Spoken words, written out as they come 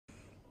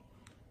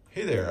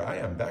Hey there, I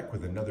am back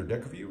with another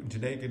deck review, and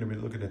today I'm going to be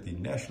looking at the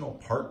National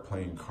Park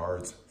playing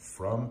cards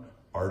from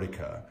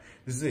Artica.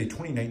 This is a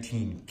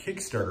 2019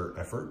 Kickstarter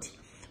effort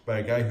by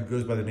a guy who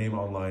goes by the name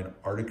online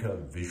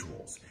Artica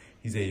Visuals.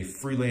 He's a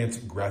freelance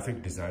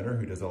graphic designer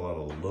who does a lot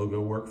of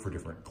logo work for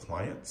different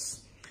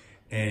clients.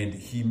 And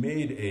he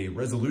made a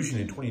resolution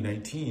in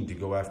 2019 to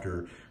go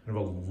after kind of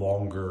a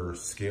longer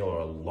scale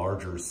or a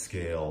larger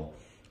scale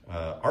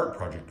art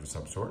project of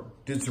some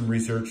sort. Did some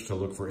research to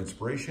look for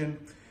inspiration.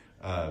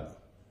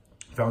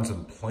 Found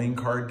some playing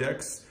card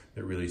decks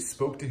that really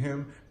spoke to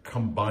him,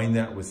 combined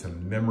that with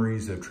some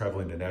memories of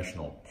traveling to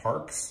national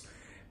parks,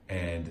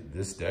 and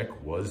this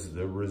deck was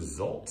the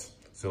result.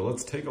 So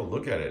let's take a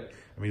look at it.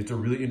 I mean, it's a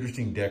really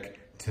interesting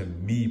deck to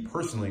me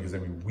personally, because I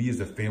mean, we as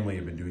a family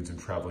have been doing some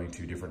traveling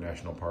to different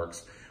national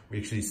parks. We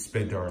actually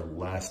spent our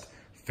last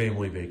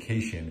family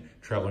vacation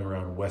traveling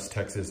around West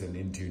Texas and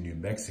into New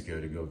Mexico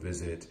to go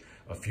visit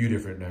a few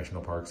different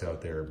national parks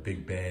out there: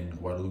 Big Bend,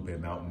 Guadalupe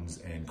Mountains,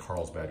 and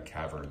Carlsbad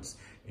Caverns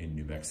in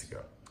New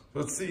Mexico. So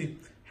let's see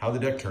how the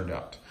deck turned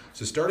out.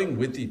 So starting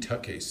with the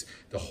tuck case,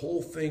 the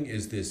whole thing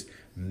is this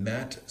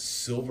matte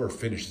silver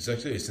finish. It's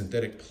actually a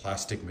synthetic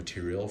plastic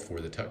material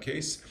for the tuck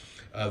case,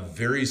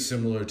 very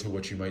similar to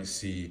what you might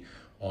see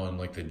on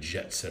like the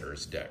Jet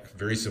Setters deck.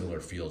 Very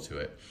similar feel to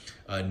it.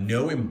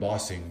 No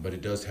embossing, but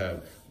it does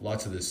have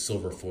lots of this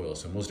silver foil.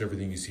 So most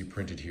everything you see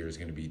printed here is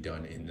going to be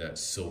done in that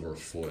silver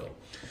foil.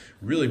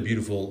 Really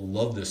beautiful.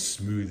 Love the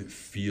smooth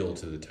feel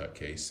to the tuck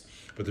case.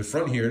 But the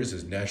front here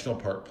is National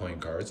Park playing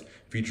cards.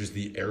 Features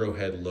the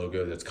arrowhead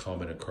logo that's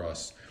common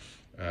across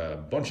a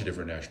bunch of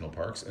different national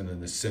parks, and then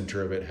the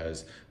center of it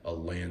has a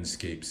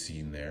landscape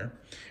scene there.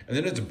 And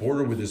then it's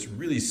bordered with this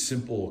really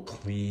simple,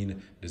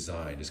 clean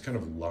design, just kind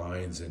of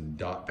lines and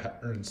dot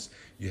patterns.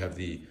 You have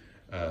the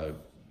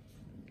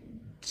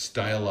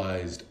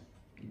stylized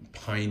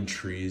pine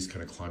trees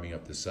kind of climbing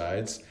up the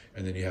sides,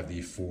 and then you have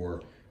the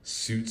four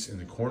suits in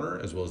the corner,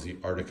 as well as the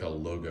Artica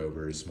logo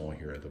very small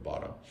here at the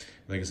bottom.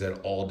 Like I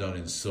said, all done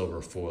in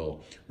silver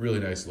foil.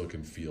 Really nice look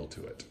and feel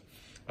to it.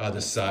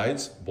 The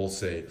sides both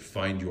say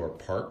 "Find Your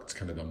Park." It's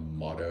kind of the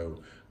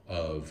motto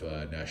of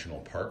national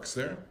parks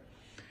there.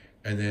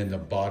 And then the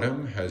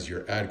bottom has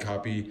your ad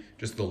copy,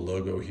 just the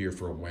logo here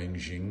for Wang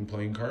Jing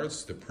playing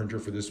cards, the printer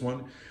for this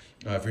one.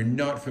 If you're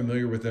not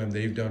familiar with them,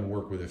 they've done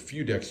work with a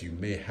few decks you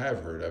may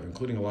have heard of,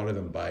 including a lot of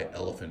them by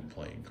Elephant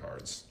playing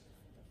cards.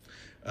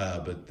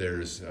 But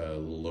there's a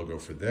little logo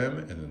for them,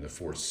 and then the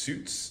four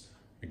suits,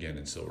 again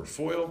in silver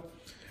foil.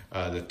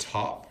 The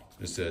top,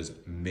 it says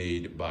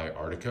 "Made by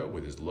Artica"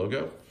 with his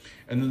logo.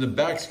 And then the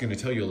back's going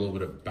to tell you a little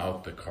bit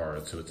about the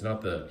card. So it's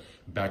not the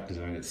back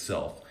design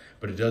itself,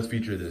 but it does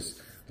feature this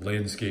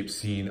landscape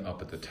scene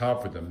up at the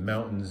top with the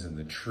mountains and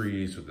the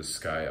trees with the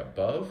sky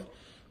above.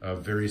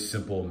 Very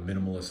simple,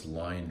 minimalist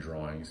line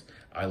drawings.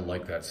 I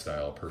like that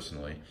style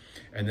personally.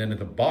 And then at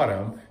the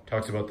bottom,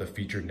 talks about the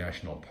featured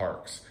national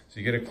parks. So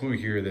you get a clue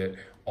here that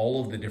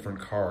all of the different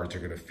cards are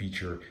going to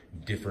feature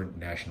different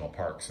national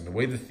parks. And the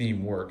way the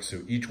theme works,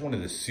 so each one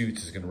of the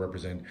suits is going to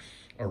represent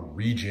a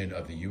region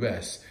of the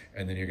US,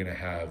 and then you're going to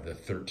have the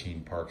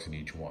 13 parks in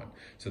each one.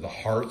 So the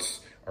hearts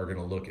are going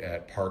to look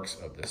at parks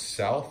of the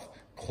South,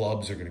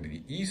 clubs are going to be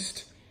the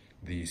East,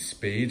 the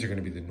spades are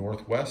going to be the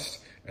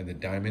Northwest, and the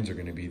diamonds are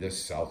going to be the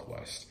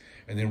Southwest.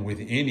 And then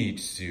within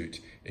each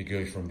suit, it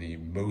goes from the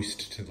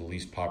most to the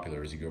least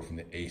popular as you go from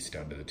the ace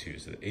down to the two.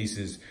 So the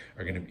aces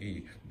are going to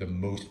be the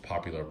most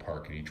popular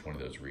park in each one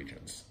of those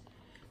regions.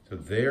 So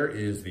there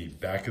is the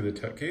back of the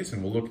tuck case,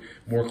 and we'll look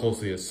more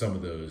closely at some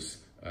of those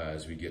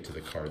as we get to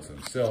the cards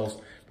themselves.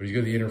 But as you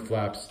go to the inner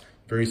flaps,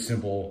 very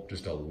simple,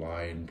 just a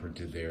line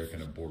printed there,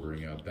 kind of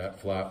bordering out that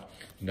flap.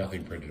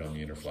 Nothing printed on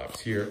the inner flaps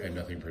here, and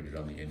nothing printed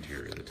on the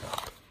interior of the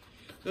tuck.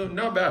 So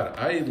not bad.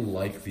 I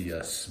like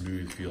the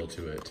smooth feel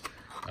to it.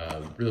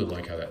 Really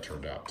like how that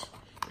turned out.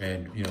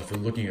 And you know, if we're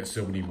looking at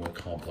so many more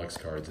complex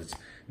cards, it's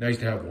nice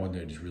to have one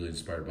that is really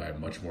inspired by a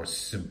much more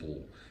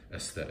simple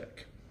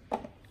aesthetic.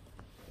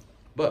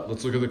 But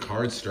let's look at the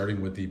cards,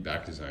 starting with the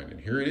back design.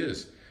 And here it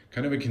is,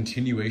 kind of a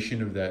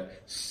continuation of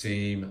that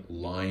same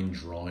line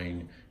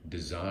drawing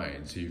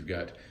design. So you've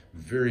got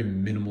very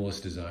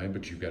minimalist design,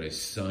 but you've got a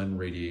sun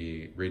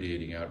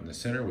radiating out in the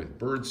center with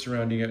birds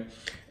surrounding it.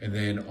 And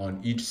then on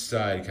each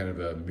side, kind of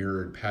a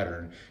mirrored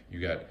pattern,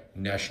 you got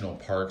national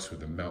parks with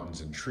the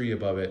mountains and tree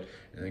above it.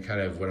 And then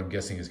kind of what I'm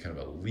guessing is kind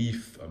of a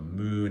leaf, a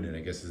moon, and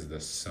I guess this is the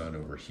sun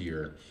over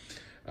here.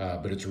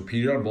 But it's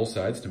repeated on both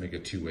sides to make a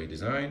two-way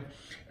design.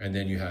 And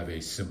then you have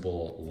a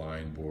simple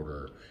line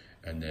border,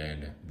 and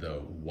then the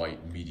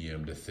white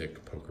medium to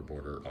thick poker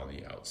border on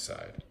the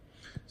outside.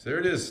 So there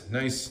it is,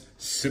 nice,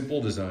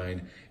 simple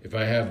design. If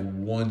I have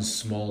one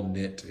small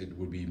nit, it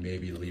would be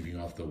maybe leaving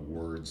off the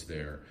words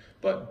there,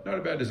 but not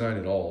a bad design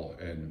at all.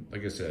 And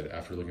like I said,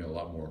 after looking at a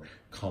lot more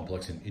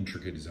complex and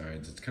intricate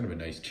designs, it's kind of a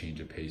nice change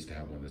of pace to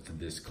have one that's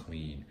this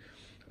clean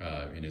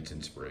in its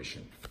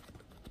inspiration.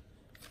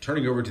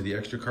 Turning over to the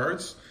extra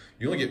cards,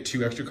 you only get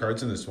 2 extra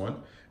cards in this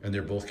one, and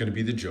they're both going to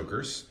be the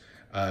jokers.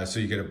 So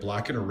you get a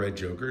black and a red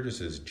Joker. Just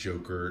says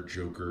Joker,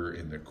 Joker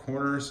in the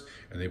corners.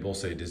 And they both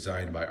say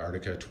designed by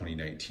Artica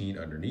 2019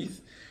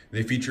 underneath.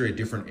 They feature a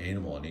different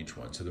animal on each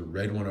one. So the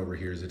red one over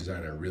here is a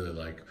design I really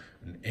like,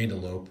 an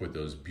antelope with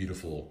those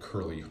beautiful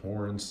curly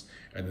horns.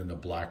 And then the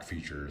black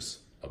features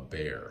a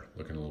bear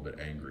looking a little bit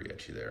angry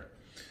at you there.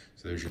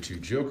 So there's your two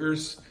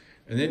Jokers.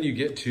 And then you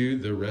get to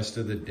the rest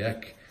of the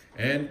deck.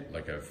 And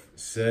like I've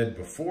said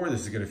before,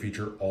 this is going to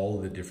feature all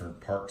of the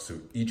different parks. So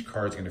each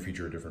card is going to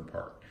feature a different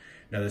park.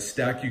 Now the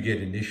stack you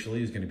get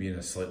initially is going to be in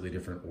a slightly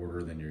different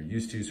order than you're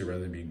used to. So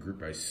rather than being grouped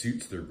by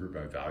suits, they're grouped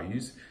by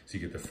values. So you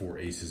get the 4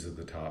 aces at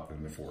the top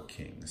and the 4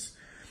 kings.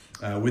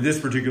 With this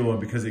particular one,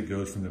 because it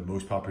goes from the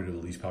most popular to the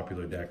least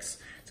popular decks,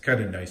 it's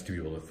kind of nice to be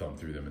able to thumb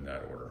through them in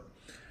that order.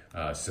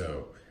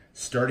 So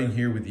starting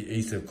here with the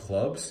Ace of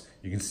Clubs,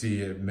 you can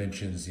see it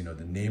mentions,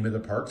 the name of the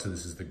park. So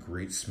this is the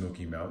Great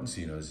Smoky Mountains.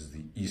 So, this is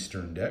the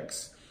Eastern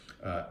decks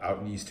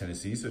out in East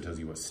Tennessee. So it tells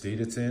you what state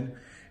it's in.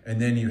 And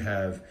then you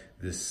have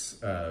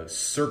this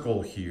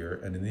circle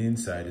here, and in the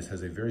inside it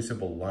has a very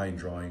simple line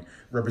drawing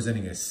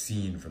representing a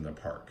scene from the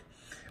park.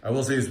 I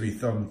will say as we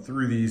thumb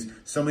through these,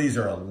 some of these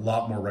are a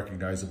lot more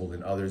recognizable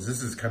than others.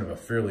 This is kind of a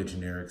fairly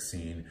generic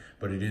scene,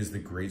 but it is the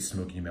Great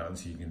Smoky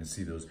Mountains. So you can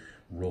see those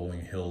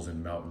rolling hills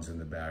and mountains in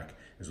the back,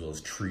 as well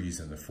as trees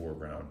in the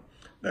foreground.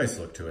 Nice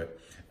look to it.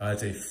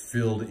 It's a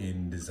filled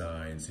in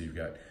design. So you've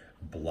got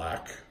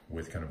black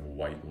with kind of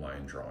white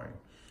line drawing.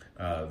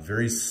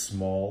 Very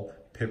small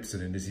pips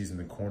and indices in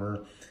the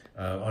corner.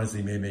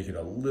 Honestly, may make it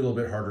a little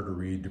bit harder to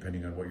read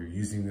depending on what you're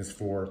using this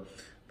for,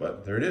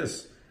 but there it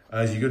is.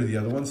 As you go to the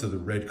other one, so the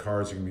red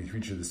cards are going to be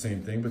featured the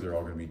same thing, but they're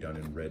all going to be done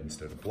in red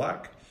instead of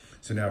black.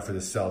 So now for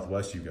the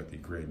Southwest, you've got the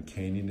Grand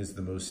Canyon is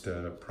the most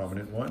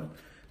prominent one.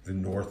 The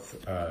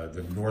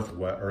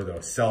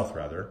South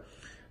rather,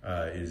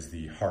 is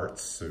the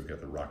Hearts. So you've got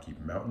the Rocky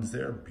Mountains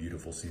there,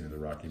 beautiful scene of the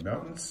Rocky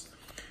Mountains.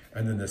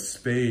 And then the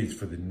Spades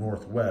for the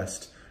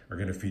Northwest are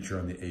going to feature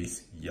on the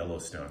Ace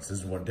Yellowstone. So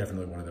this is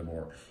definitely one of the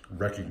more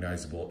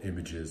recognizable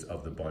images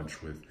of the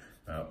bunch with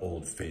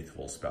Old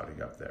Faithful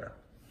spouting up there.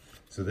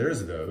 So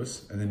there's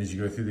those. And then as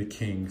you go through the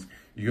Kings,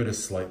 you go to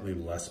slightly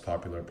less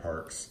popular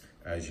parks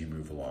as you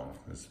move along.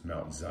 There's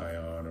Mount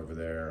Zion over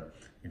there,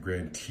 the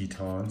Grand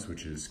Tetons,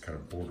 which is kind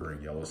of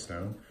bordering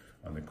Yellowstone,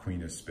 on the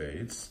Queen of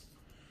Spades.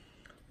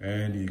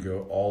 And you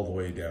go all the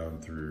way down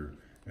through.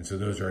 And so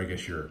those are, I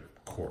guess, your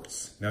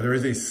courts. Now there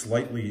is a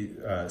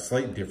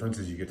slight difference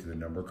as you get to the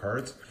number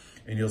cards.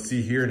 And you'll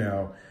see here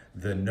now,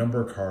 the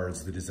number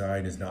cards, the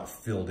design is not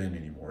filled in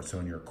anymore. So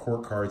in your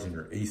court cards and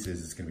your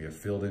aces, it's going to be a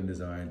filled in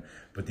design,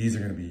 but these are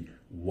going to be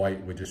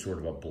white with just sort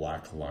of a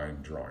black line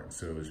drawing.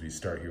 So as we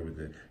start here with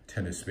the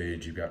 10 of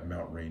spades, you've got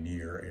Mount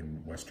Rainier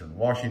in Western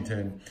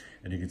Washington,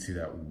 and you can see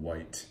that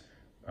white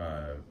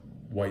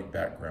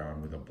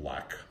background with a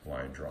black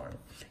line drawing.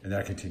 And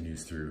that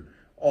continues through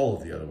all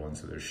of the other ones.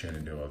 So there's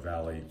Shenandoah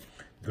Valley,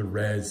 the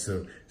reds.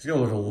 So it's going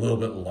to look a little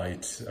bit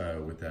light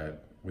with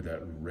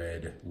that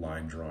red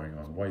line drawing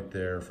on white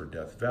there for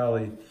Death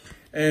Valley.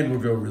 And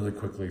we'll go really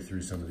quickly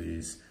through some of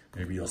these.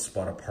 Maybe you'll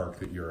spot a park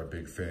that you're a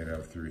big fan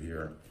of through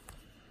here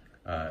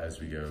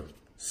as we go.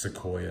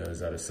 Sequoia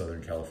is out of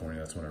Southern California.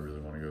 That's one I really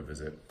want to go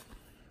visit.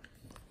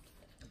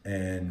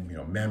 And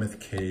Mammoth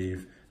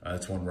Cave,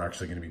 that's one we're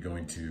actually going to be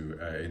going to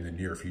in the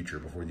near future.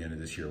 Before the end of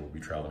this year, we'll be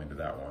traveling to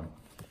that one.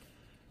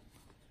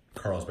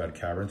 Carlsbad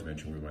Caverns,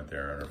 mentioned we went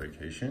there on our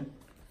vacation.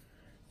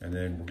 And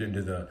then we're getting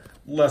to the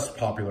less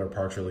popular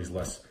parks, or at least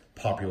less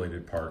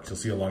populated parks. You'll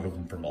see a lot of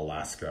them from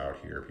Alaska out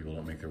here. People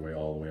don't make their way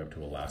all the way up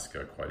to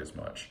Alaska quite as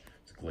much.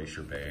 It's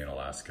Glacier Bay in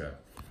Alaska.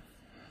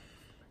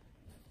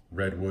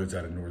 Redwoods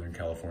out of Northern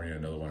California,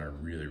 another one I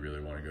really,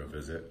 really want to go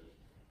visit.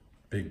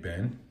 Big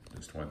Bend,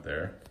 just went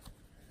there.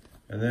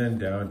 And then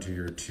down to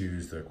your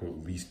twos, the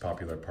quote least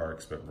popular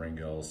parks, but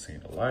Wrangell,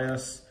 St.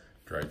 Elias,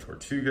 Dry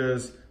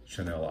Tortugas,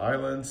 Chanel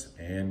Islands,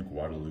 and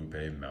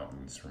Guadalupe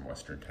Mountains from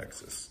Western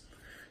Texas.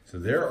 So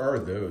there are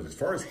those. As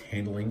far as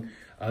handling,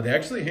 they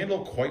actually handle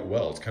quite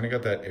well. It's kind of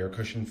got that air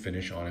cushion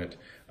finish on it.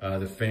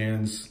 The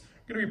fans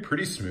are going to be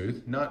pretty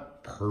smooth,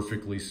 not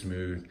perfectly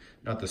smooth,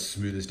 not the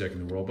smoothest deck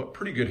in the world, but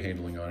pretty good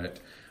handling on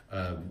it.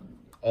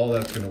 All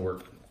that's going to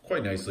work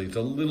quite nicely. It's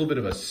a little bit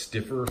of a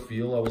stiffer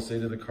feel, I will say,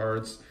 to the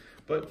cards,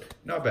 but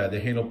not bad. They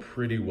handle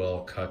pretty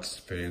well, cuts,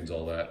 fans,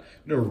 all that.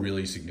 No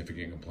really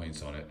significant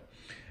complaints on it.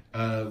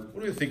 What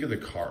do you think of the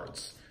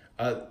cards?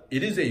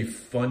 It is a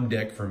fun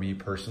deck for me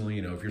personally.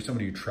 If you're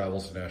somebody who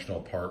travels to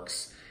national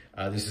parks,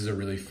 this is a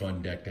really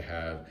fun deck to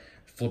have,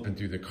 flipping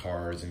through the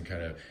cards and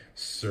kind of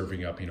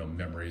serving up,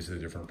 memories of the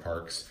different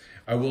parks.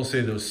 I will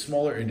say those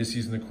smaller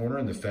indices in the corner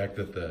and the fact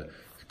that the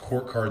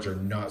court cards are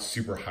not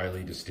super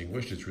highly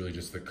distinguished, it's really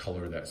just the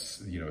color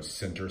that's,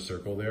 center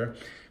circle there,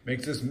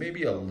 makes this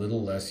maybe a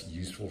little less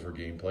useful for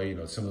gameplay.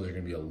 Some of those are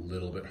going to be a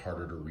little bit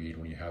harder to read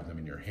when you have them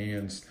in your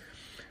hands.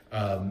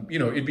 You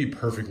know, it'd be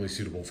perfectly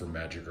suitable for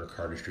Magic or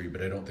cardistry,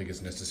 but I don't think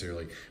it's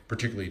necessarily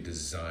particularly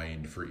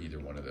designed for either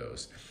one of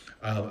those.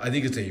 I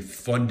think it's a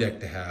fun deck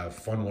to have,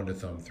 fun one to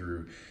thumb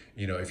through.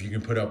 You know, if you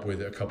can put up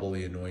with a couple of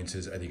the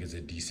annoyances, I think it's a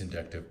decent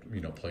deck to,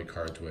 you know, play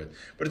cards with.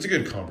 But it's a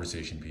good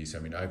conversation piece. I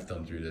mean, I've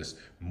thumbed through this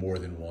more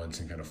than once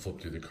and kind of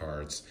flipped through the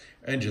cards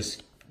and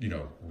just, you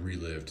know,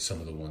 relived some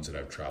of the ones that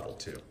I've traveled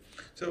to.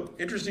 So,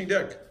 interesting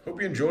deck.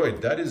 Hope you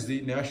enjoyed. That is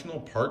the National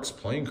Parks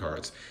playing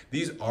cards.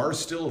 These are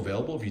still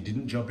available if you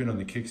didn't jump in on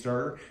the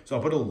Kickstarter. So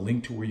I'll put a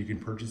link to where you can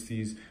purchase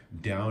these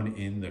down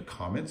in the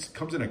comments.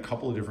 Comes in a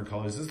couple of different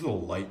colors. This is the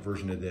light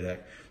version of the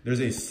deck. There's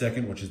a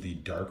second, which is the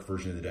dark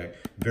version of the deck.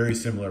 Very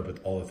similar, but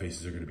all the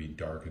faces are going to be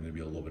dark and there'll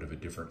be a little bit of a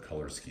different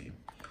color scheme.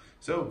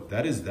 So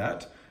that is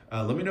that.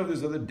 Let me know if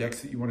there's other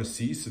decks that you want to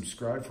see.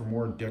 Subscribe for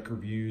more deck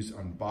reviews,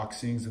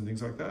 unboxings, and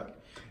things like that.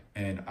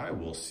 And I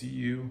will see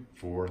you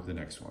for the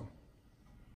next one.